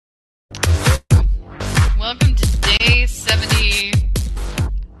welcome to day 70, I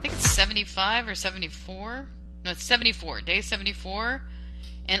think it's 75 or 74. No, it's 74, day 74.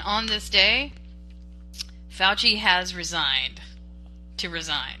 And on this day, Fauci has resigned to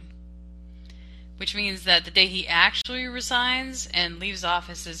resign. Which means that the day he actually resigns and leaves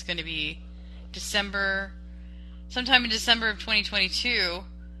office is going to be sometime in December of 2022.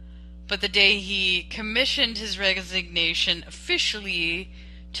 But the day he commissioned his resignation officially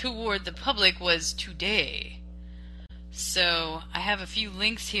toward the public was today. So I have a few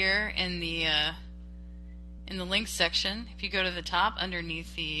links here in the links section. If you go to the top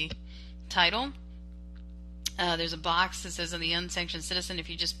underneath the title, there's a box that says "On the Unsanctioned Citizen." If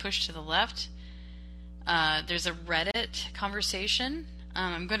you just push to the left, there's a Reddit conversation.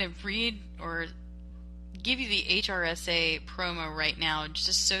 I'm going to read or give you the HRSA promo right now,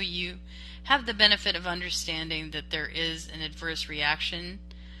 just so you have the benefit of understanding that there is an adverse reaction.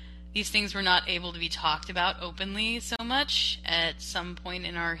 These things were not able to be talked about openly so much at some point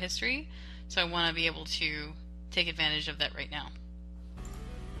in our history, so I want to be able to take advantage of that right now.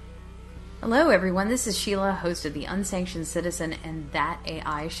 Hello everyone, this is Sheila, host of the Unsanctioned Citizen and That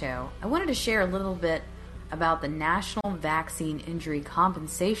AI Show. I wanted to share a little bit about the National Vaccine Injury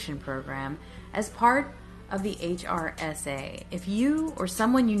Compensation Program as part of the HRSA. If you or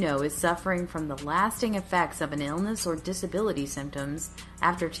someone you know is suffering from the lasting effects of an illness or disability symptoms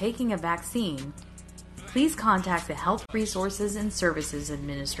after taking a vaccine, please contact the Health Resources and Services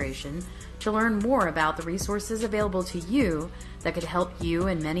Administration to learn more about the resources available to you that could help you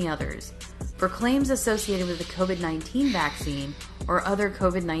and many others. For claims associated with the COVID-19 vaccine or other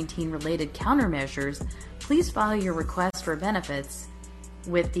COVID-19 related countermeasures, please file your request for benefits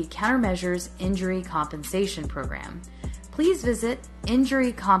with the Countermeasures Injury Compensation Program. Please visit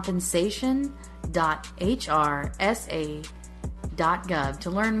injurycompensation.hrsa.gov to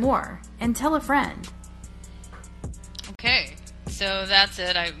learn more, and tell a friend. Okay, so that's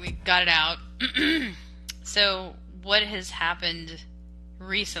it. We got it out. So what has happened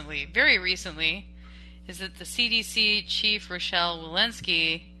recently, very recently, is that the CDC chief, Rochelle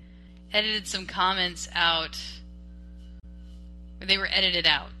Walensky, edited some comments out. They were edited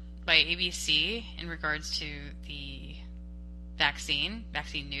out by ABC in regards to the vaccine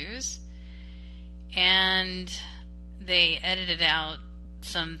news. And they edited out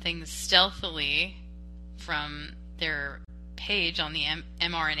some things stealthily from their page on the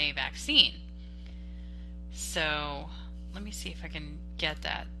mRNA vaccine. So let me see if I can get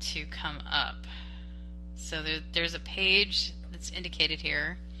that to come up. So there's a page that's indicated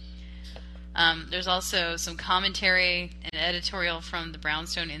here. There's also some commentary and editorial from the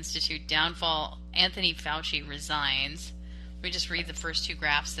Brownstone Institute, Downfall, Anthony Fauci Resigns. Let me just read the first two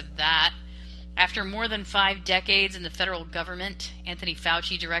graphs of that. After more than 5 decades in the federal government, Anthony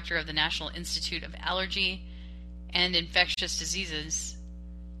Fauci, director of the National Institute of Allergy and Infectious Diseases,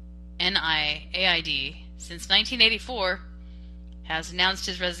 NIAID, since 1984, has announced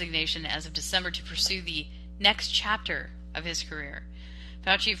his resignation as of December to pursue the next chapter of his career.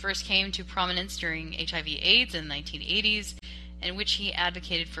 Fauci first came to prominence during HIV/AIDS in the 1980s, in which he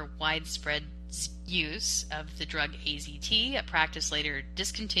advocated for widespread use of the drug AZT, a practice later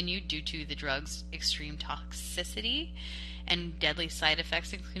discontinued due to the drug's extreme toxicity and deadly side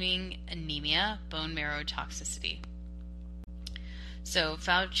effects, including anemia, bone marrow toxicity. So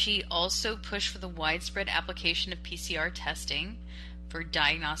Fauci also pushed for the widespread application of PCR testing for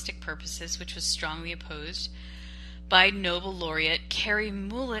diagnostic purposes, which was strongly opposed by Nobel laureate Kary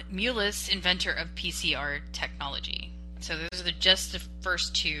Mullis, inventor of PCR technology. So those are just the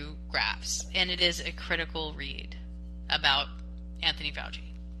first two graphs, and it is a critical read about Anthony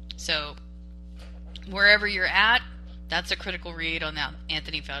Fauci. So wherever you're at, that's a critical read on that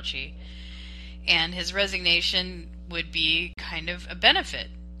Anthony Fauci. And his resignation would be kind of a benefit.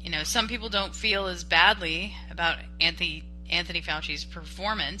 You know, some people don't feel as badly about Anthony Fauci's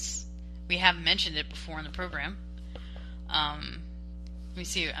performance. We have mentioned it before in the program. Let me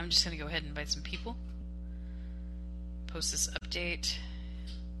see. I'm just going to go ahead and invite some people. Post this update.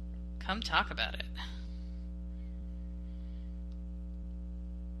 Come talk about it.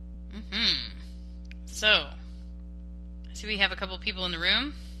 So, I see we have a couple people in the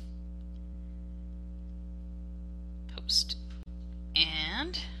room. Post.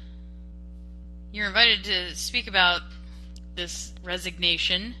 And you're invited to speak about this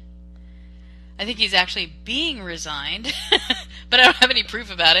resignation. I think he's actually being resigned, but I don't have any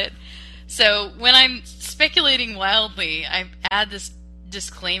proof about it. So when I'm speculating wildly, I add this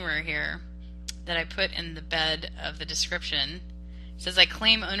disclaimer here that I put in the bed of the description. It says, I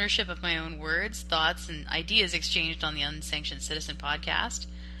claim ownership of my own words, thoughts, and ideas exchanged on the Unsanctioned Citizen podcast.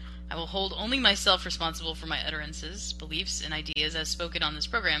 I will hold only myself responsible for my utterances, beliefs, and ideas as spoken on this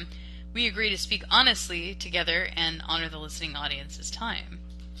program. We agree to speak honestly together and honor the listening audience's time.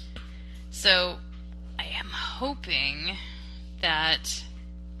 So, I am hoping that,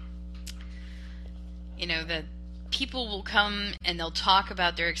 that people will come and they'll talk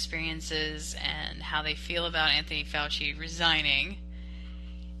about their experiences and how they feel about Anthony Fauci resigning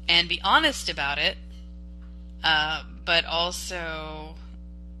and be honest about it, but also,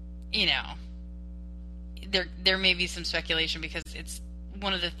 there may be some speculation, because it's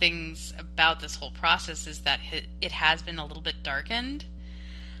one of the things about this whole process is that it has been a little bit darkened.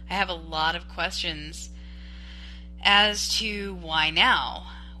 I have a lot of questions as to why now.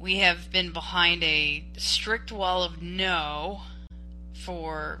 We have been behind a strict wall of no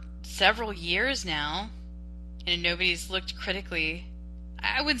for several years now, and nobody's looked critically.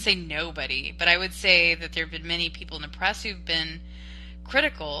 I wouldn't say nobody, but I would say that there have been many people in the press who've been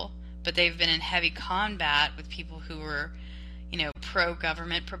critical, but they've been in heavy combat with people who were,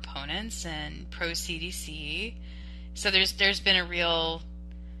 pro-government proponents and pro-CDC. So there's been a real,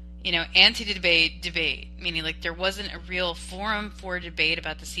 anti-debate, meaning like there wasn't a real forum for debate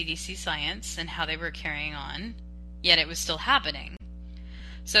about the CDC science and how they were carrying on, yet it was still happening.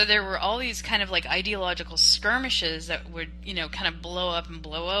 So there were all these kind of like ideological skirmishes that would, kind of blow up and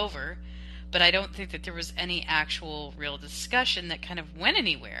blow over, but I don't think that there was any actual real discussion that kind of went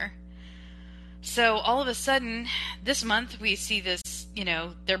anywhere. So all of a sudden, this month we see this,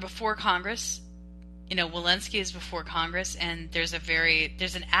 they're before Congress. Walensky is before Congress, and there's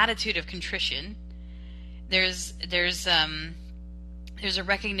an attitude of contrition. There's a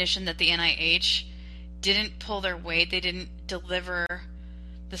recognition that the NIH didn't pull their weight. They didn't deliver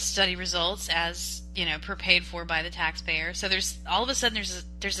the study results as, paid for by the taxpayer. So there's all of a sudden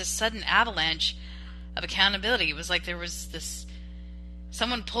there's a sudden avalanche of accountability. It was like there was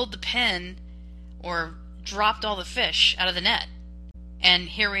someone pulled the pin or dropped all the fish out of the net. And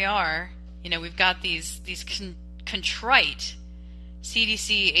here we are, we've got these contrite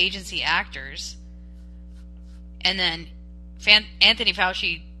CDC agency actors, and then Anthony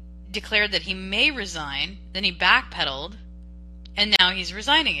Fauci declared that he may resign, then he backpedaled, and now he's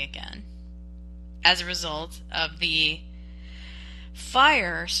resigning again as a result of the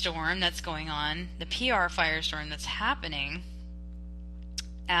firestorm that's going on, the PR firestorm that's happening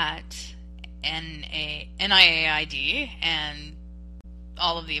at NIAID and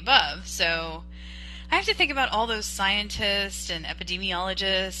all of the above. So I have to think about all those scientists and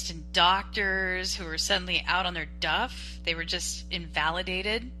epidemiologists and doctors who were suddenly out on their duff. They were just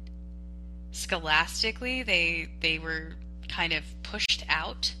invalidated scholastically. They were kind of pushed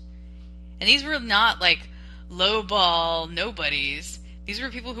out. And these were not like lowball nobodies. These were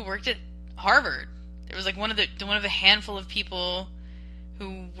people who worked at Harvard. There was like one of the handful of people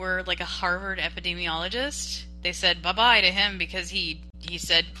who were like a Harvard epidemiologist. They said bye-bye to him because he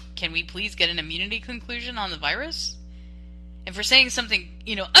said, "Can we please get an immunity conclusion on the virus?" And for saying something,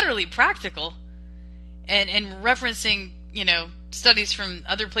 utterly practical and referencing, studies from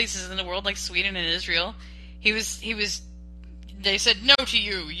other places in the world like Sweden and Israel, they said, "No to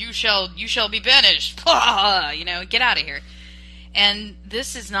you. You shall be banished." Get out of here. And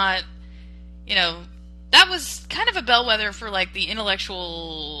this is not, that was kind of a bellwether for like the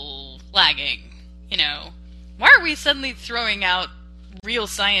intellectual lagging. Why are we suddenly throwing out real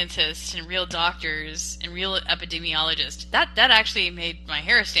scientists and real doctors and real epidemiologists? That actually made my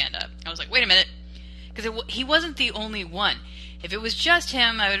hair stand up. I was like, wait a minute, because he wasn't the only one. If it was just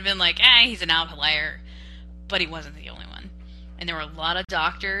him, I would have been like, he's an outlier. But he wasn't the only one. And there were a lot of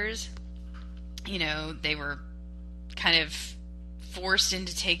doctors, they were kind of forced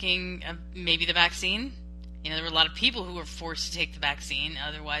into taking maybe the vaccine. There were a lot of people who were forced to take the vaccine.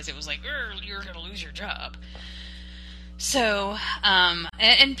 Otherwise, it was like, you're going to lose your job. So,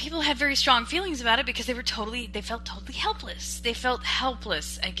 and people had very strong feelings about it because they felt totally helpless. They felt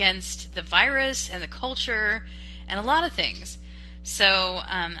helpless against the virus and the culture and a lot of things. So,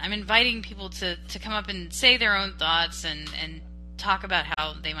 I'm inviting people to come up and say their own thoughts and talk about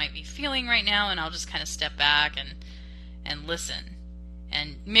how they might be feeling right now, and I'll just kind of step back and listen.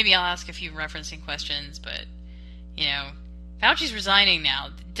 And maybe I'll ask a few referencing questions, but, Fauci's resigning now.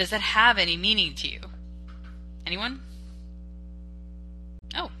 Does that have any meaning to you? Anyone?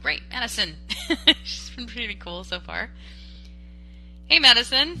 Oh, great. Madison. She's been pretty cool so far. Hey,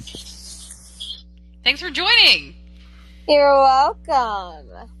 Madison. Thanks for joining. You're welcome.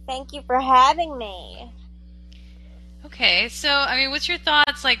 Thank you for having me. Okay, so, what's your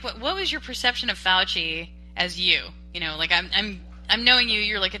thoughts? Like, what was your perception of Fauci as you? I'm knowing you.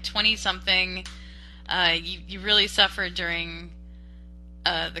 You're like a 20-something. You really suffered during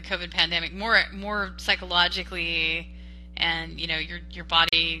the COVID pandemic more psychologically, and your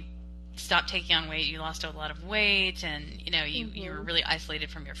body stopped taking on weight. You lost a lot of weight, and you were really isolated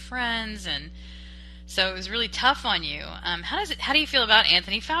from your friends, and so it was really tough on you. How do you feel about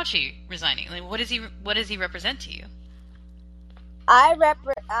Anthony Fauci resigning? Like, what does he represent to you?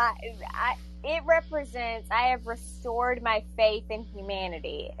 It represents I have restored my faith in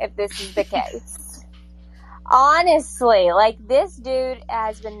humanity, if this is the case. Honestly, like, this dude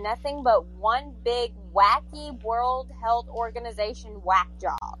has been nothing but one big wacky World Health Organization whack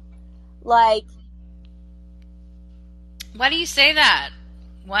job. Like, why do you say that?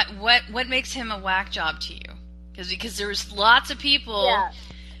 What makes him a whack job to you? Because there's lots of people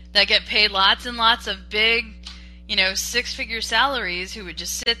that get paid lots and lots of big, 6-figure salaries who would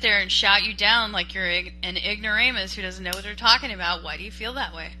just sit there and shout you down like you're an ignoramus who doesn't know what they're talking about. Why do you feel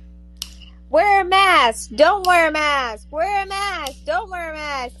that way? Wear a mask. Don't wear a mask. Wear a mask. Don't wear a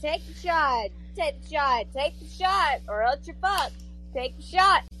mask. Take the shot. Take the shot. Take the shot, or else you're fucked. Take the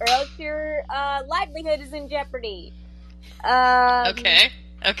shot, or else your livelihood is in jeopardy. Okay.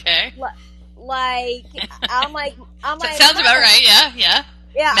 I'm like, that sounds about right. Yeah.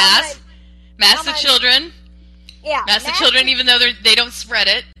 Mask the children. Yeah. Mask the children, even though they don't spread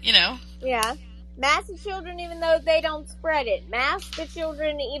it. Yeah. Mask the children even though they don't spread it. Mask the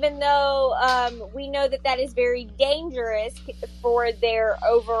children even though we know that is very dangerous for their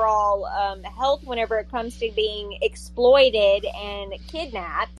overall health whenever it comes to being exploited and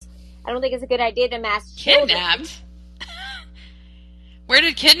kidnapped. I don't think it's a good idea to mask children. Kidnapped? Where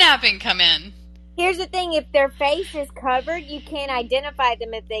did kidnapping come in? Here's the thing. If their face is covered, you can't identify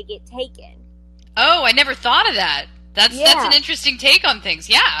them if they get taken. Oh, I never thought of that. That's an interesting take on things.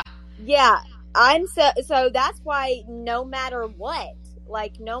 Yeah. Yeah. So that's why no matter what,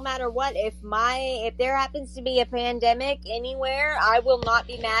 if there happens to be a pandemic anywhere, I will not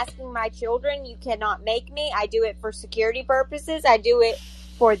be masking my children. You cannot make me. I do it for security purposes. I do it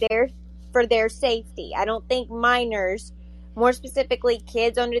for their safety. I don't think minors, more specifically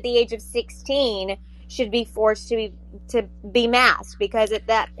kids under the age of 16, should be forced to be masked, because at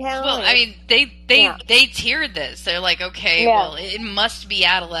that point, well, I mean, they tiered this. They're like, okay, well, it must be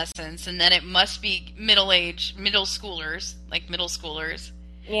adolescents, and then it must be middle schoolers.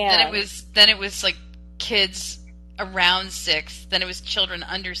 Yeah. Then it was like kids around 6. Then it was children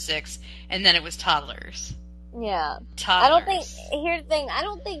under 6, and then it was toddlers. Yeah. Toddlers. Here's the thing. I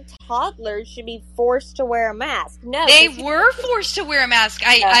don't think toddlers should be forced to wear a mask. No. They were forced to wear a mask.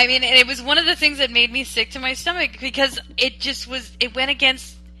 I mean, and it was one of the things that made me sick to my stomach, because it went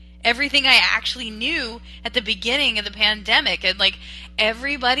against everything I actually knew at the beginning of the pandemic. And, like,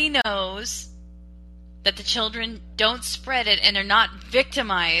 everybody knows that the children don't spread it, and they're not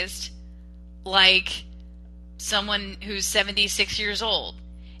victimized like someone who's 76 years old.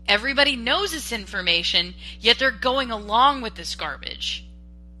 Everybody knows this information, yet they're going along with this garbage.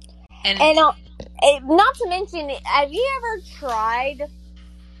 And not to mention, have you ever tried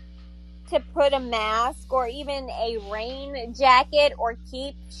to put a mask or even a rain jacket or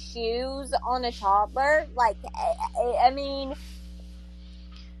keep shoes on a toddler? Like, I mean,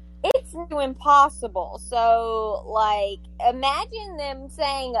 it's impossible. So, like, imagine them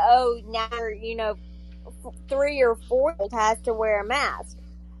saying, "Oh, now 3 or 4-year-old has to wear a mask."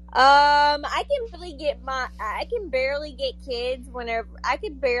 I can barely get kids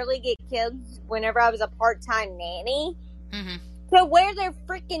whenever I was a part-time nanny to wear their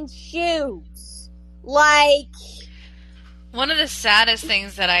freaking shoes. Like, one of the saddest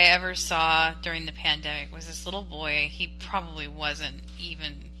things that I ever saw during the pandemic was this little boy. He probably wasn't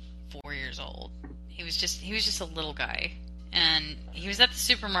even 4 years old. He was just a little guy, and he was at the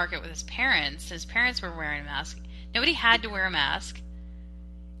supermarket with his parents. His parents were wearing a mask. Nobody had to wear a mask.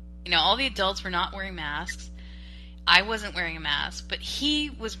 All the adults were not wearing masks. I wasn't wearing a mask, but he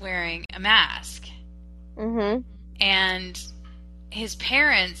was wearing a mask. Mm-hmm. And his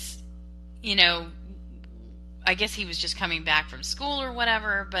parents, I guess he was just coming back from school or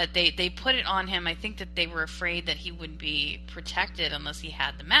whatever, but they put it on him. I think that they were afraid that he wouldn't be protected unless he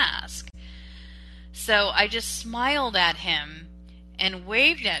had the mask. So I just smiled at him and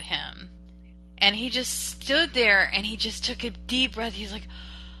waved at him. And he just stood there and he just took a deep breath. He's like,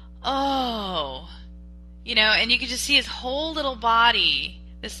 oh, and you could just see his whole little body,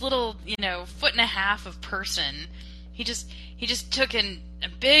 this little, 1.5 foot of person. He just took in a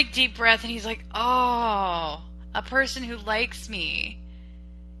big deep breath, and he's like, oh, a person who likes me.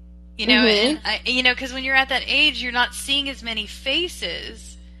 And because when you're at that age, you're not seeing as many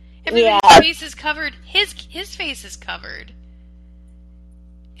faces. Everybody's face is covered. His face is covered.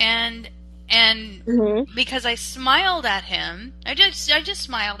 And and Mm-hmm. because I smiled at him, I just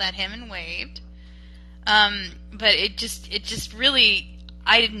smiled at him and waved. But it just really,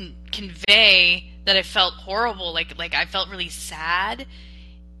 I didn't convey that I felt horrible. Like I felt really sad,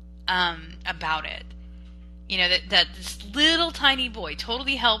 about it. You know, that this little tiny boy,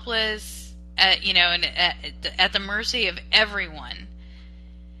 totally helpless, and at the mercy of everyone,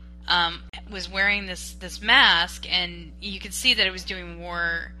 was wearing this mask, and you could see that it was doing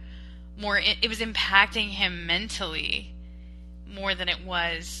more. It was impacting him mentally more than it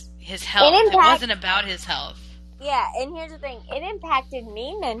was his health. It wasn't about his health. Yeah, and here's the thing. It impacted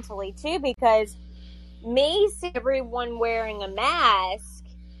me mentally, too, because me seeing everyone wearing a mask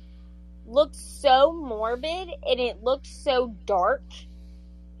looked so morbid, and it looked so dark.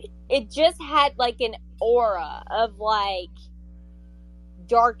 It just had, like, an aura of, like,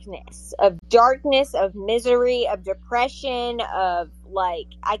 darkness, of misery, of depression, of, like,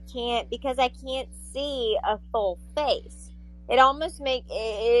 I can't see a full face. It almost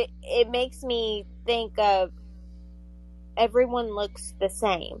makes me think of everyone looks the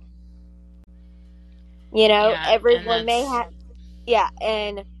same. You know, Yeah, everyone may have,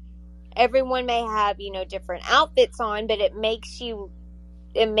 and everyone may have, different outfits on, but it makes you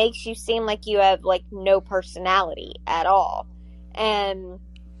seem like you have, like, no personality at all. And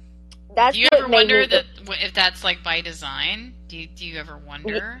that's do you ever wonder if that's, like, by design? Do you ever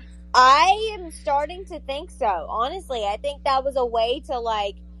wonder? I am starting to think so. Honestly, I think that was a way to,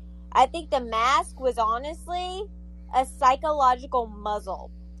 like, I think the mask was honestly a psychological muzzle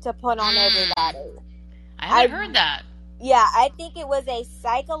to put on everybody. I haven't heard that. Yeah, I think it was a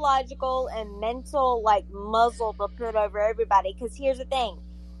psychological and mental, like, muzzle to put over everybody. Because here's the thing.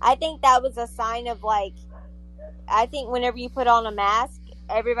 I think that was a sign of, like, I think whenever you put on a mask,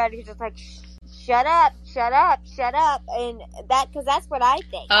 everybody's just like, shut up, shut up, shut up. And because that's what I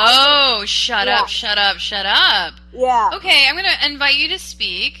think. Oh, shut up, shut up, shut up. Yeah. Okay, I'm going to invite you to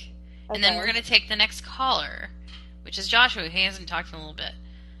speak, and then we're going to take the next caller, which is Joshua. He hasn't talked in a little bit.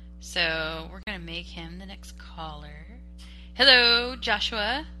 So we're going to make him the next caller. Hello,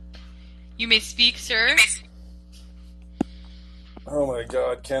 Joshua. You may speak, sir. Oh my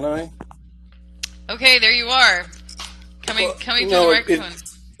God, can I? Okay, there you are. Coming through the microphone.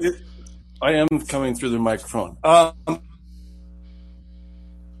 I am coming through the microphone.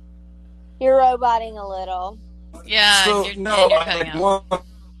 You're roboting a little. Yeah, so you're I cutting out.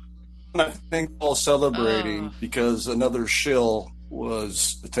 I think all celebrating because another shill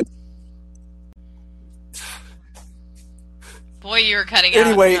was. Boy, you were cutting out.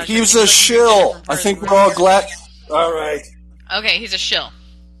 Anyway, he was a shill. I think we're all glad. All right. Okay, he's a shill.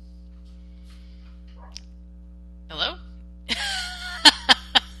 Hello?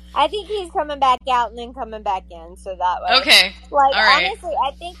 I think he's coming back out and then coming back in, so that way. Okay. Like, all right. Honestly,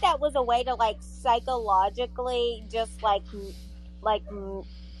 I think that was a way to, like, psychologically just, like,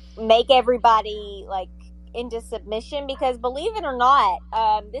 make everybody, like, into submission. Because, believe it or not,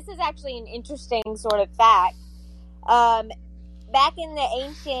 this is actually an interesting sort of fact. Back in the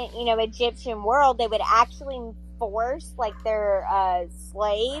ancient, Egyptian world, they would actually force, like, their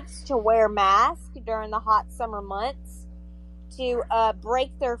slaves to wear masks during the hot summer months to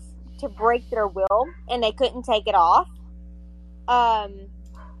break their will, and they couldn't take it off.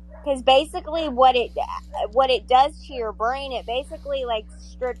 Because basically what it does to your brain, it basically, like,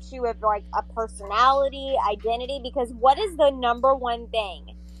 strips you of, like, a personality, identity. Because what is the number one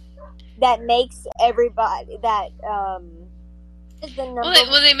thing that makes everybody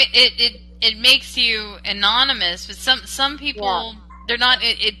it makes you anonymous, but some people they're not.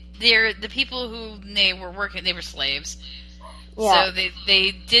 They're the people who they were slaves, so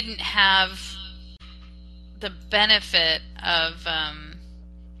they didn't have the benefit of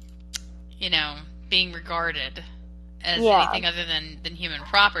being regarded as anything other than human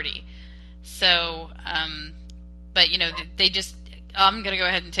property. So, but they just. I'm gonna go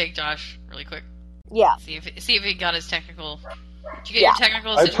ahead and take Josh really quick. Yeah. See if he got his technical. Did you get your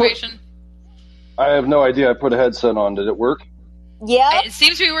technical situation? I have no idea. I put a headset on. Did it work? Yeah. It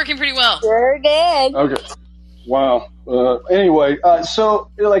seems to be working pretty well. Sure did. Okay. Wow. Anyway, so,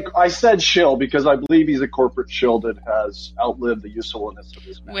 like, I said shill because I believe he's a corporate shill that has outlived the usefulness of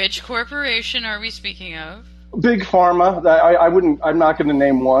his mask. Which corporation are we speaking of? Big Pharma. I'm not going to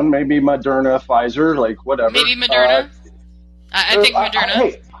name one. Maybe Moderna, Pfizer, like, whatever. Maybe Moderna? I think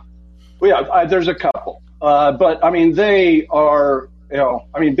Moderna. There's a couple. But, I mean, they are,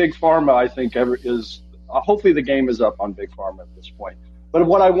 Big Pharma, I think, is hopefully the game is up on Big Pharma at this point. But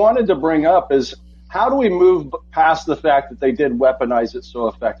what I wanted to bring up is how do we move past the fact that they did weaponize it so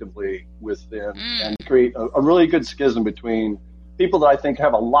effectively within and create a really good schism between people that I think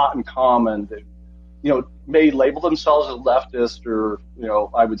have a lot in common that, may label themselves as leftist or,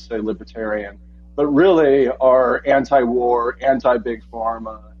 I would say libertarian, but really are anti-war, anti-big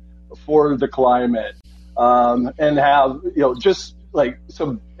pharma, for the climate, and have, just like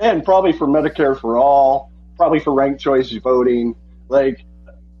some, and probably for Medicare for all, probably for ranked choice voting, like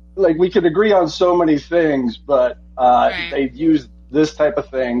we could agree on so many things, but they use this type of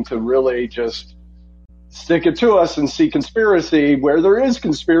thing to really just stick it to us and see conspiracy where there is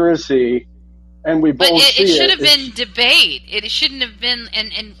conspiracy, and we both see it. But it should have been debate. It shouldn't have been.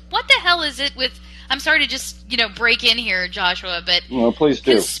 And what the hell is it with? I'm sorry to just break in here, Joshua, but please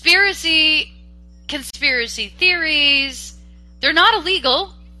do. Conspiracy theories. They're not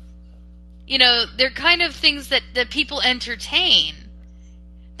illegal. They're kind of things that people entertain.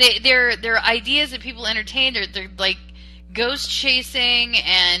 They're ideas that people entertain. They're like ghost chasing,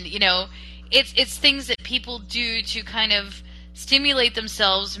 and it's things that people do to kind of stimulate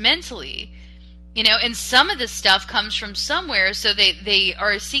themselves mentally. And some of this stuff comes from somewhere, so they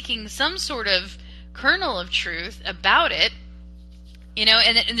are seeking some sort of kernel of truth about it.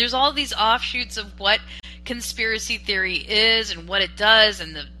 And there's all these offshoots of what conspiracy theory is and what it does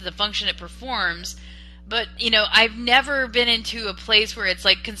and the function it performs. But, I've never been into a place where it's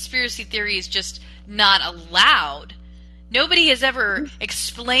like conspiracy theory is just not allowed. Nobody has ever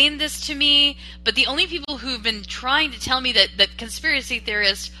explained this to me, but the only people who've been trying to tell me that conspiracy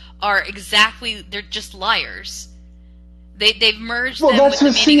theorists are they're just liars. They've merged them with the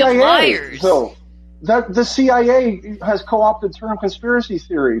meaning CIA, of liars. Though. The CIA has co-opted the term conspiracy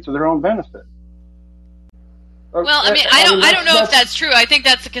theory to their own benefit. Well, I don't know if that's true. I think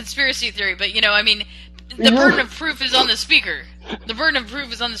that's a conspiracy theory, but the burden of proof is on the speaker. The burden of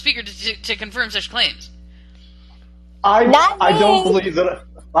proof is on the speaker to confirm such claims. I don't believe that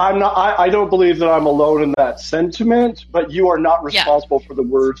I don't believe that I'm alone in that sentiment, but you are not responsible for the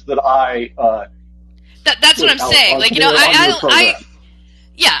words that I. That's what I'm saying.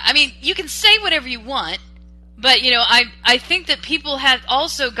 You can say whatever you want, but I think that people have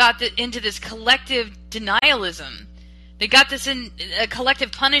also got into this collective denialism. They got this in a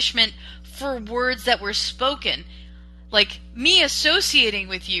collective punishment for words that were spoken. Like me associating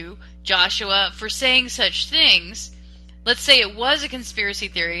with you, Joshua, for saying such things. Let's say it was a conspiracy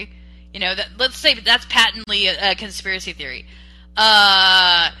theory. Let's say that's patently a conspiracy theory.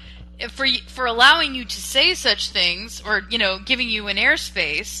 For allowing you to say such things, or giving you an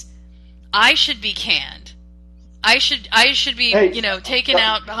airspace, I should be canned. I should be taken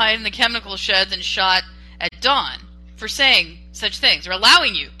out behind the chemical sheds and shot at dawn for saying such things, or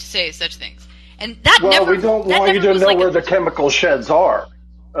allowing you to say such things. And that we don't want you to know where the chemical sheds are.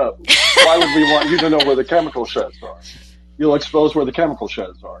 Why would we want you to know where the chemical sheds are? You'll expose where the chemical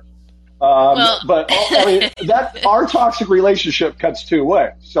sheds are. But our toxic relationship cuts two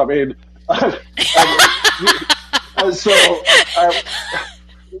ways.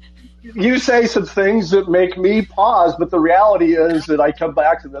 You say some things that make me pause, but the reality is that I come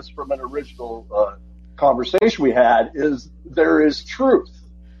back to this from an original conversation we had. Is there is truth.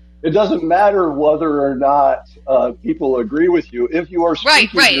 It doesn't matter whether or not people agree with you. If you are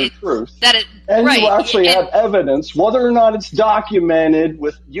speaking the truth, you actually have evidence, whether or not it's documented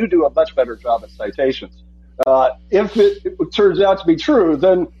you do a much better job at citations. If it turns out to be true,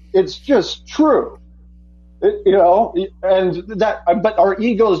 then it's just true. But our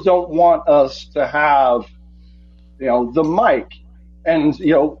egos don't want us to have, the mic. And,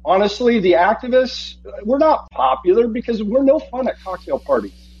 honestly, the activists, we're not popular because we're no fun at cocktail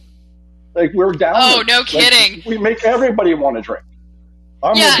parties. We're down. Oh, no kidding. We make everybody want to drink.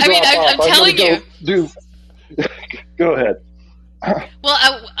 I'm telling you. Go ahead.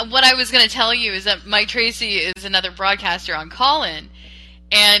 Well, what I was going to tell you is that Mike Tracy is another broadcaster on Call-In,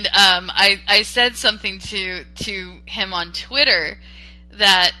 and I said something to him on Twitter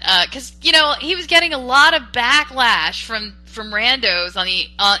that because he was getting a lot of backlash from randos on the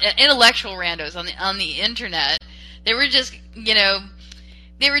intellectual randos on the internet. They were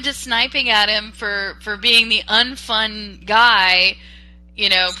just sniping at him for being the unfun guy,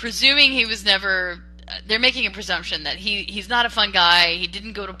 presuming he was never. They're making a presumption that he's not a fun guy. He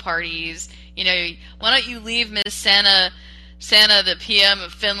didn't go to parties. Why don't you leave Miss Santa, the PM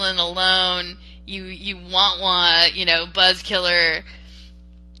of Finland, alone? You want buzz killer,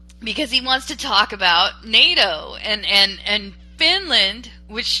 because he wants to talk about NATO and Finland,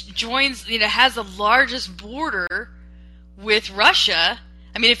 which joins, has the largest border with Russia.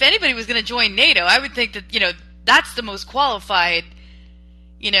 I mean, if anybody was going to join NATO, I would think that that's the most qualified,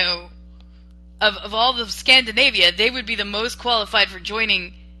 Of all of Scandinavia, they would be the most qualified for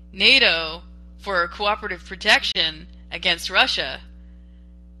joining NATO for cooperative protection against Russia.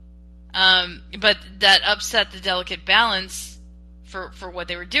 But that upset the delicate balance for what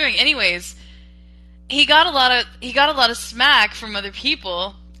they were doing. Anyways, he got a lot of smack from other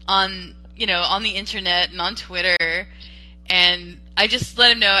people on the internet and on Twitter, and I just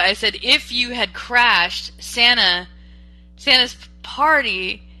let him know. I said, if you had crashed Santa's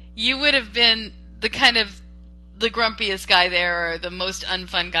party, you would have been the grumpiest guy there, or the most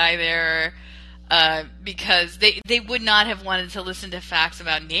unfun guy there, because they would not have wanted to listen to facts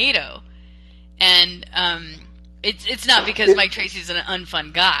about NATO. And it's not because Mike Tracy's an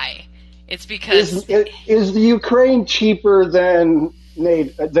unfun guy. It's because is the Ukraine cheaper than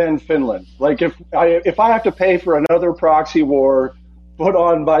Finland? Like, if I have to pay for another proxy war put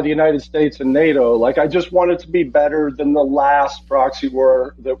on by the United States and NATO, like, I just want it to be better than the last proxy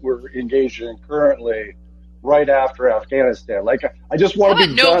war that we're engaged in currently, right after Afghanistan. Like, I just want to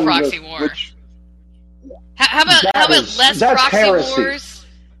be done proxy with war. How about less proxy heresy. wars?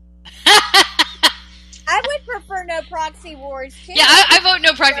 I would prefer no proxy wars too. Yeah, I vote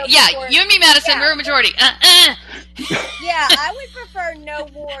no proxy. Yeah, you and me, Madison, we're a majority. Yeah, I would prefer no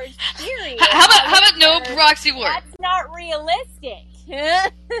wars. Period. How about no proxy wars? That's not realistic.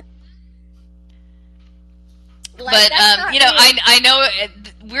 I know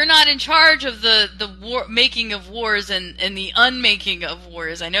we're not in charge of the war making of wars and the unmaking of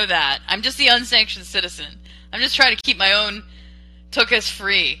wars. I know that. I'm just the unsanctioned citizen. I'm just trying to keep my own tuchus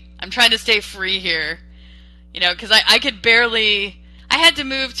free. I'm trying to stay free here. Because I could barely... I had to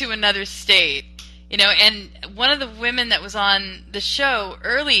move to another state. And one of the women that was on the show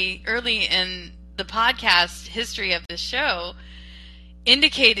early in the podcast history of the show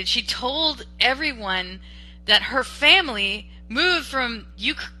indicated, she told everyone that her family moved from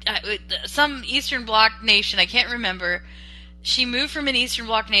some Eastern Bloc nation, I can't remember. She moved from an Eastern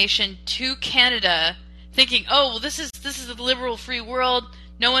Bloc nation to Canada thinking, oh, well, this is a liberal free world.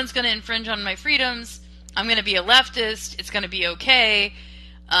 No one's going to infringe on my freedoms. I'm going to be a leftist. It's going to be okay.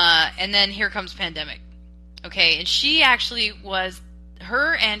 And then here comes pandemic. Okay, and she actually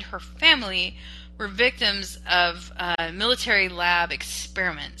her and her family were victims of military lab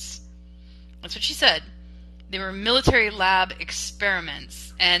experiments. That's what she said. They were military lab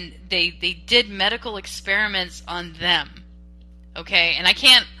experiments, and they did medical experiments on them. Okay, and I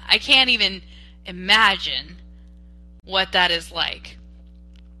can't even imagine what that is like.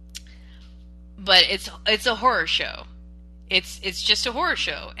 But it's a horror show. It's just a horror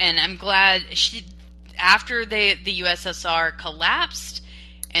show, and I'm glad after the USSR collapsed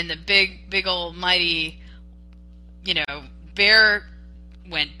and the big old mighty bear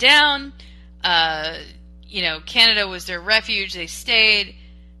went down. Canada was their refuge. They stayed.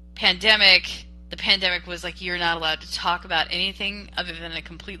 The pandemic was like, you're not allowed to talk about anything other than a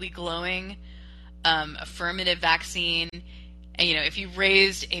completely glowing affirmative vaccine. And, if you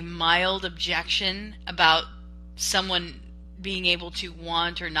raised a mild objection about someone being able to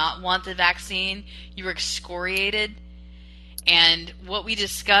want or not want the vaccine, you were excoriated. And what we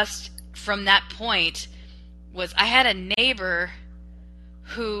discussed from that point was, I had a neighbor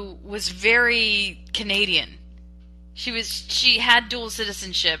who was very Canadian. She had dual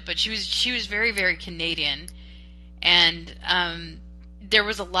citizenship, but she was very, very Canadian. And there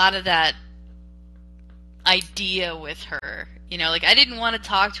was a lot of that idea with her. I didn't want to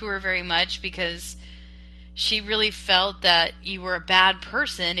talk to her very much because she really felt that you were a bad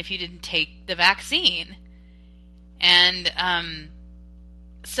person if you didn't take the vaccine. And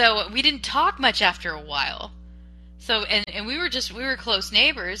so we didn't talk much after a while. So and we were close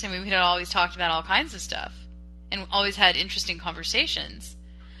neighbors, and we had always talked about all kinds of stuff and always had interesting conversations.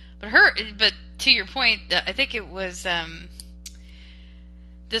 But to your point, I think it was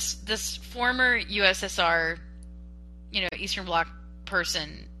this former USSR, Eastern Bloc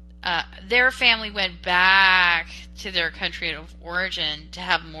person, their family went back to their country of origin to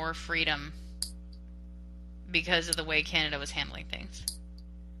have more freedom because of the way Canada was handling things.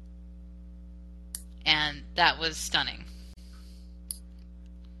 And that was stunning.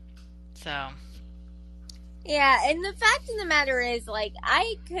 So. Yeah, and the fact of the matter is,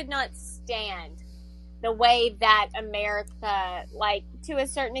 I could not stand the way that America, to a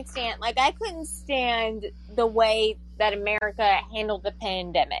certain extent, I couldn't stand the way that America handled the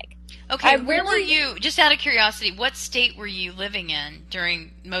pandemic. Okay, where were you, just out of curiosity, what state were you living in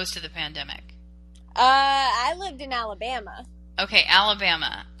during most of the pandemic? I lived in Alabama. Okay,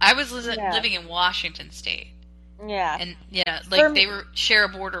 Alabama. I was living in Washington State. Yeah. And, they share a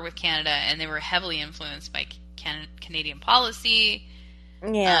border with Canada, and they were heavily influenced by Canadian policy.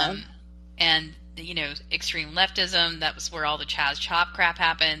 Yeah. And extreme leftism. That was where all the Chaz Chop crap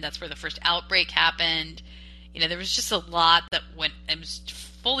happened. That's where the first outbreak happened. there was just a lot that went, it was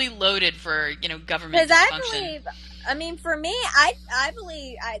fully loaded for, government dysfunction. For me, I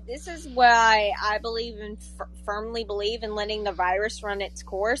believe, this is why I believe in, firmly believe in letting the virus run its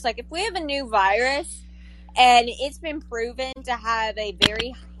course. Like, if we have a new virus and it's been proven to have a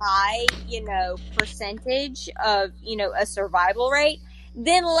very high, percentage of, a survival rate,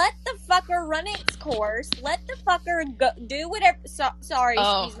 then let the fucker run its course. Let the fucker do whatever. Sorry,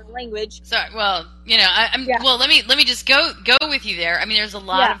 excuse my language. Sorry. Well, well, let me just go with you there. I mean, there's a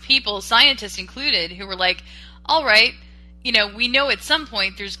lot of people, scientists included, who were like, all right, we know at some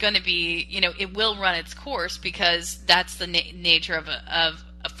point there's going to be, it will run its course because that's the nature of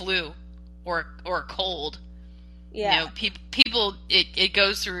a flu or a cold. Yeah. People, it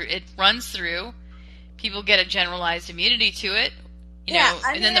goes through, it runs through. People get a generalized immunity to it.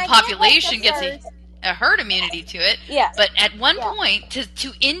 And then the population gets a herd immunity to it. Yeah. But at one point,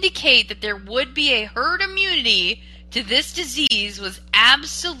 to indicate that there would be a herd immunity to this disease was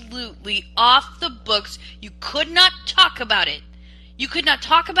absolutely off the books. You could not talk about it. You could not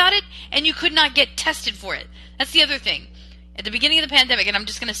talk about it, and you could not get tested for it. That's the other thing. At the beginning of the pandemic, and I'm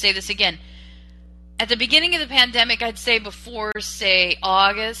just going to say this again, at the beginning of the pandemic, I'd say before,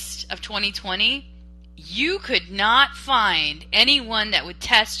 August of 2020, you could not find anyone that would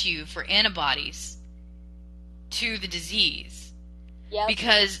test you for antibodies to the disease. Yep.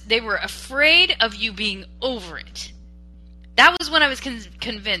 Because they were afraid of you being over it. That was when I was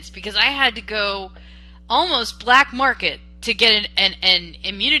convinced, because I had to go almost black market to get an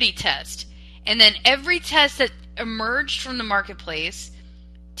immunity test. And then every test that emerged from the marketplace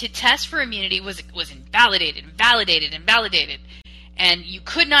to test for immunity was invalidated. And you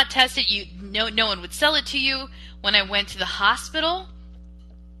could not test it. No one would sell it to you. When I went to the hospital,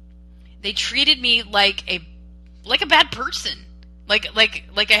 they treated me like a bad person, like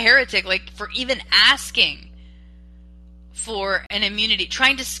a heretic, for even asking for an immunity,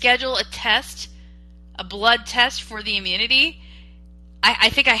 trying to schedule a blood test for the immunity. I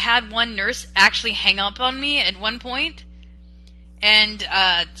think I had one nurse actually hang up on me at one point. And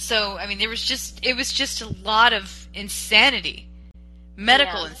so, I mean, it was just a lot of insanity.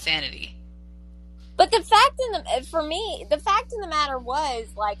 Medical insanity. But the fact of the matter was,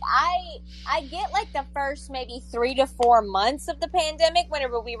 I get the first maybe 3 to 4 months of the pandemic,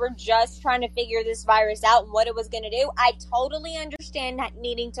 whenever we were just trying to figure this virus out and what it was going to do. I totally understand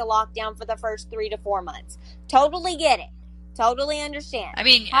needing to lock down for the first 3 to 4 months. Totally get it. Totally understand. I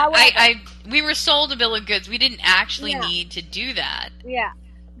mean, however, we were sold a bill of goods. We didn't actually need to do that. Yeah.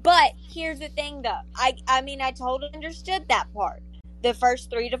 But here's the thing, though. I totally understood that part. The first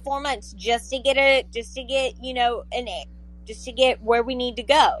 3 to 4 months, just to get where we need to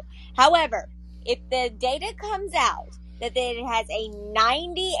go. However, if the data comes out that it has a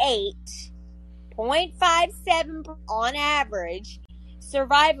 98.57 on average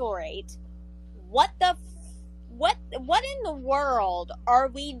survival rate, what in the world are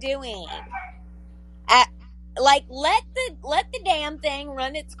we doing? Let the damn thing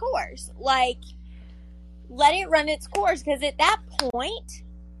run its course. Let it run its course, because at that point,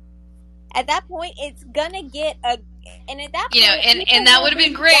 it's gonna get and at that point, and that would have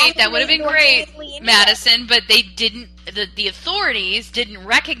been great. That would have been great, Madison. But they didn't. The authorities didn't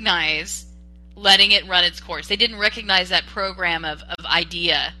recognize letting it run its course. They didn't recognize that program of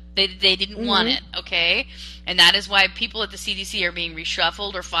IDEA. They didn't want it. Okay, and that is why people at the CDC are being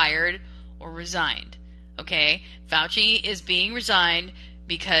reshuffled or fired or resigned. Okay, Fauci is being resigned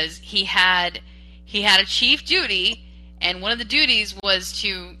because he had a chief duty, and one of the duties was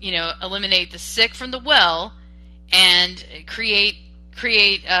to, eliminate the sick from the well and create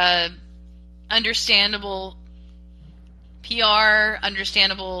understandable PR,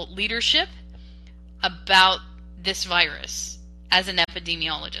 understandable leadership about this virus as an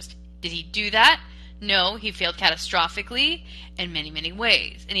epidemiologist. Did he do that? No, he failed catastrophically in many, many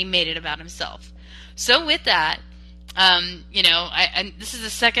ways, and he made it about himself. So with that, this is the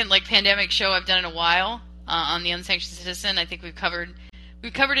second pandemic show I've done in a while on the Unsanctioned Citizen. I think we've covered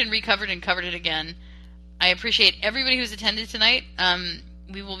and recovered and covered it again. I appreciate everybody who's attended tonight.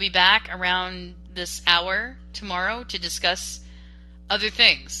 We will be back around this hour tomorrow to discuss other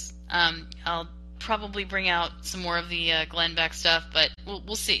things. I'll probably bring out some more of the Glenn Beck stuff, but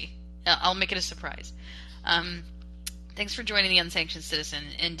we'll see. I'll make it a surprise. Thanks for joining the Unsanctioned Citizen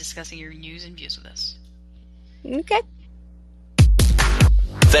and discussing your news and views with us. Okay.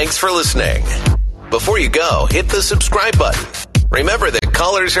 Thanks for listening. Before you go, hit the subscribe button. Remember that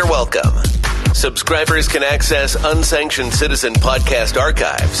callers are welcome. Subscribers can access Unsanctioned Citizen podcast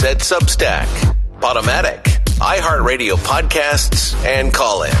archives at Substack, Podomatic, iHeartRadio podcasts, and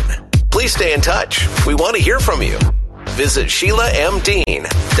Call-In. Please stay in touch. We want to hear from you. Visit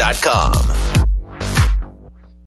SheilaMDean.com.